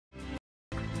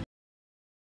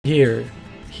Az-Zahir,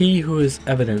 he who is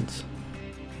evident.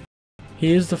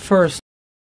 He is the first,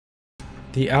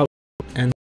 the out,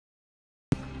 and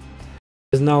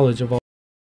his knowledge of all.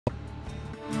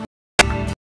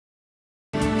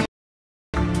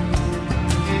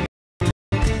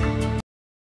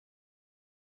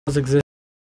 Does exist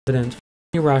evident for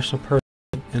any rational person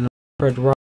and spread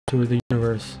right through the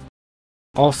universe.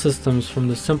 All systems, from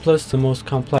the simplest to most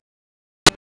complex,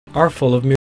 are full of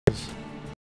miracles.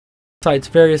 It cites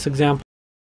various examples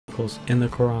of miracles in the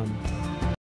Qur'an.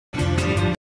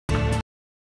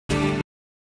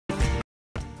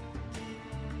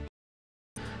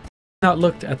 Not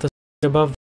looked at the sky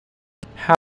above,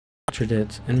 how they structured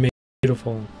it and made it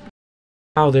beautiful,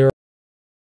 how they were,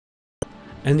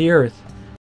 and the earth,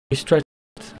 we stretched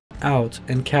it out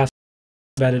and cast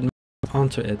embedded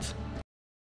onto it.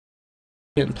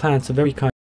 Plants of every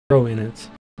kind grow in it.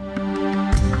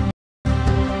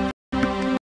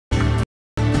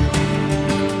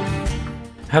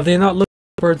 Have they not looked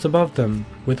at the birds above them,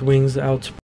 with wings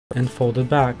outspread and folded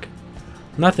back?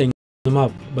 Nothing holds them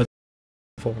up but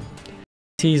the beautiful.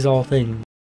 He sees all things.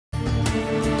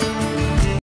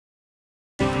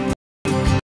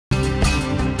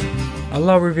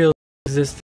 Allah reveals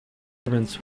existence of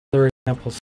servants with other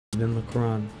examples in the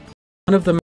Quran. One of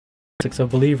the characteristics of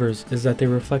believers is that they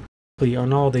reflect deeply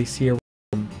on all they see around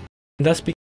them, and thus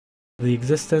become the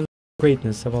existence and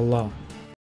greatness of Allah.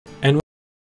 And one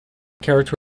of the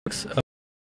characteristics of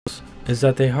believers is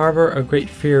that they harbor a great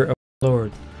fear of the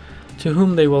Lord, to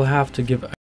whom they will have to give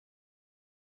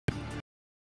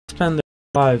spend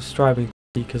their lives striving to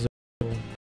seek His approval.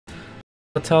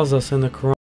 Allah tells us in the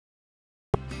Quran,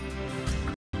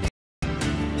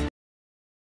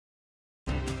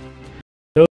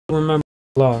 those who remember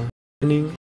Allah,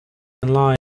 sinning and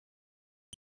lying,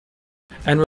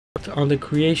 and reflect on the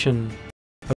creation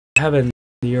of the heaven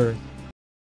and the earth.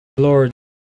 Lord,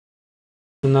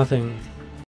 nothing.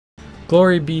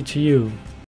 Glory be to you,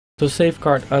 so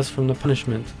safeguard us from the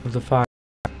punishment of the fire.